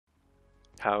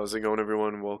How's it going,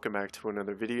 everyone? Welcome back to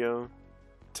another video.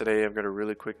 Today I've got a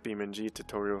really quick BeamNG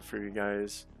tutorial for you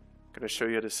guys. I'm going to show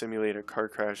you how to simulate a car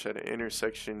crash at an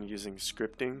intersection using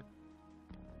scripting.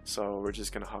 So we're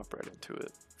just going to hop right into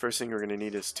it. First thing we're going to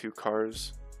need is two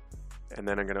cars, and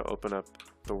then I'm going to open up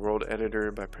the world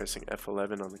editor by pressing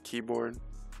F11 on the keyboard.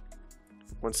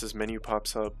 Once this menu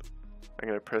pops up, I'm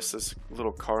going to press this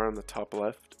little car on the top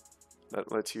left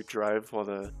that lets you drive while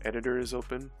the editor is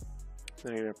open.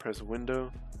 Then I'm going to press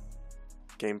Window,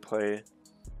 Gameplay,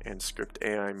 and Script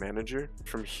AI Manager.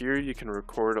 From here you can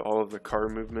record all of the car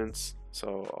movements,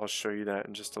 so I'll show you that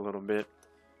in just a little bit.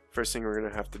 First thing we're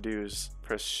going to have to do is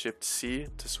press Shift C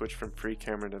to switch from free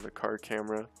camera to the car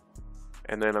camera.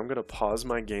 And then I'm going to pause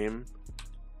my game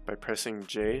by pressing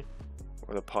J,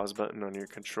 or the pause button on your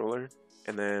controller.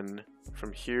 And then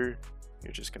from here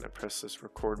you're just going to press this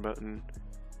record button.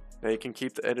 Now you can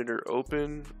keep the editor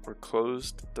open or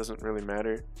closed, doesn't really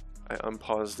matter. I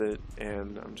unpaused it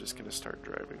and I'm just going to start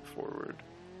driving forward.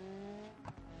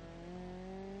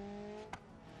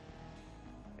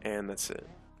 And that's it.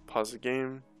 Pause the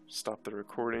game, stop the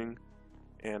recording,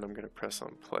 and I'm going to press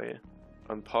on play.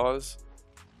 Unpause,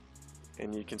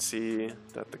 and you can see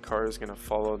that the car is going to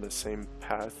follow the same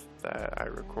path that I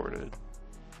recorded.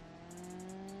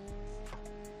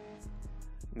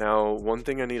 Now, one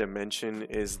thing I need to mention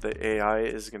is the AI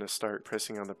is going to start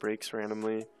pressing on the brakes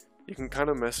randomly. You can kind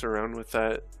of mess around with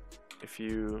that if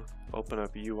you open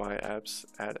up UI apps,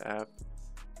 add app,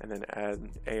 and then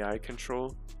add AI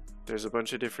control. There's a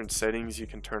bunch of different settings. You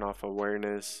can turn off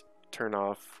awareness, turn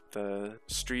off the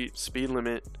street speed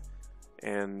limit,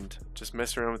 and just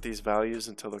mess around with these values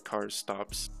until the car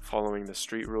stops following the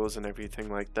street rules and everything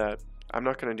like that. I'm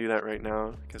not going to do that right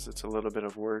now because it's a little bit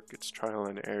of work. It's trial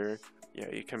and error. Yeah,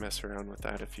 you can mess around with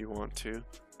that if you want to. I'm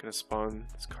gonna spawn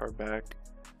this car back,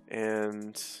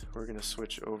 and we're gonna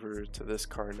switch over to this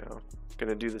car now.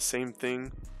 Gonna do the same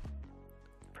thing.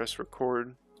 Press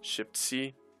record, Shift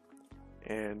C,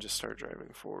 and just start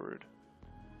driving forward.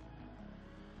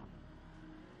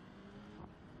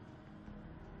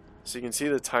 So you can see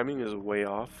the timing is way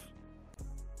off.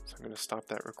 So I'm gonna stop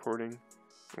that recording.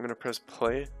 I'm gonna press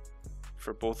play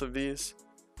for both of these.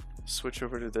 Switch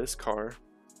over to this car.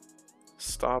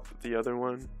 Stop the other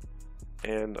one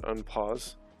and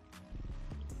unpause.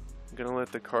 I'm gonna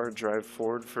let the car drive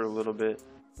forward for a little bit,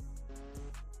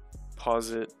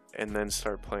 pause it, and then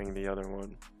start playing the other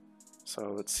one.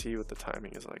 So let's see what the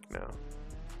timing is like now.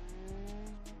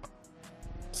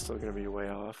 It's still gonna be way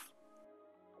off.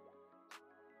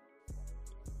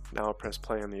 Now I'll press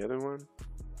play on the other one.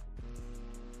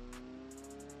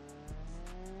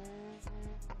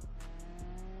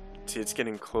 See, it's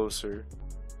getting closer.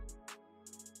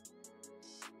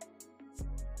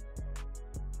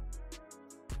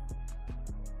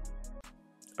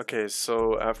 Okay,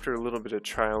 so after a little bit of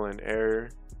trial and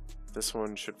error, this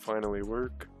one should finally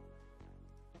work.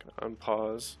 I'm gonna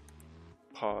unpause,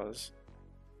 pause,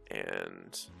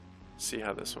 and see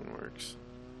how this one works.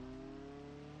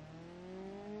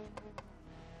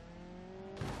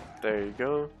 There you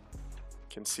go. You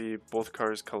can see both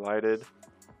cars collided.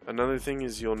 Another thing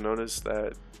is you'll notice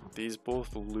that these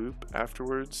both loop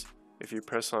afterwards. If you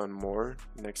press on more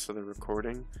next to the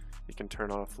recording, you can turn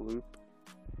off loop.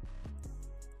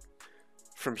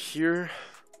 From here,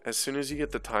 as soon as you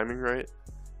get the timing right,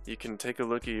 you can take a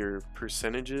look at your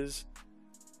percentages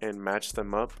and match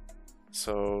them up.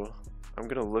 So I'm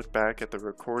going to look back at the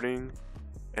recording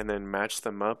and then match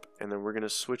them up, and then we're going to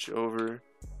switch over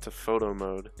to photo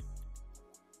mode.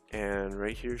 And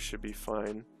right here should be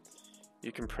fine.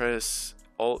 You can press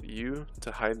Alt-U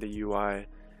to hide the UI,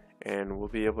 and we'll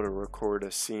be able to record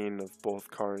a scene of both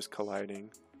cars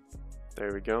colliding.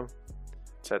 There we go.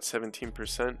 It's at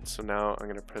 17%, so now I'm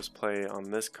going to press play on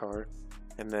this car,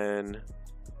 and then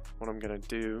what I'm going to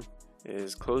do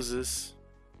is close this,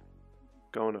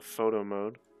 go into photo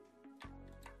mode,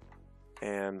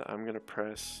 and I'm going to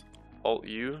press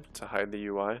Alt-U to hide the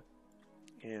UI,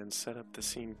 and set up the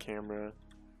scene camera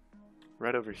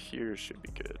right over here should be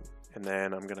good, and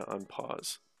then I'm going to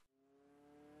unpause.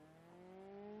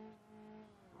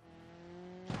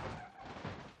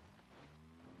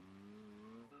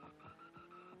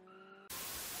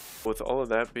 With all of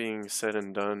that being said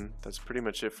and done, that's pretty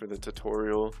much it for the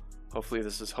tutorial. Hopefully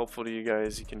this is helpful to you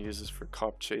guys. You can use this for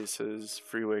cop chases,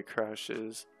 freeway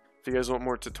crashes. If you guys want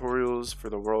more tutorials for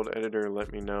the world editor,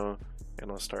 let me know and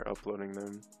I'll start uploading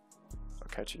them. I'll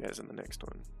catch you guys in the next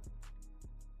one.